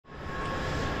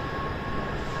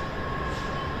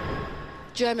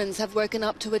Germans have woken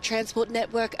up to a transport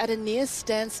network at a near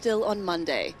standstill on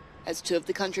Monday, as two of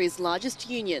the country's largest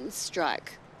unions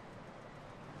strike.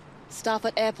 Staff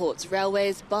at airports,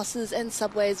 railways, buses and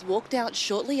subways walked out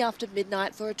shortly after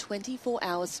midnight for a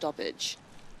 24-hour stoppage.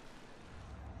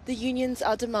 The unions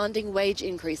are demanding wage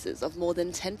increases of more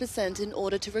than 10% in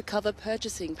order to recover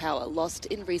purchasing power lost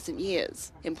in recent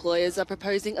years. Employers are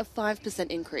proposing a 5%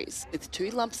 increase, with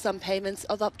 2 lump sum payments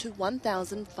of up to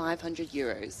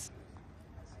 €1,500.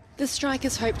 The strike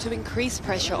is hoped to increase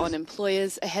pressure on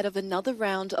employers ahead of another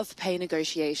round of pay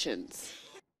negotiations.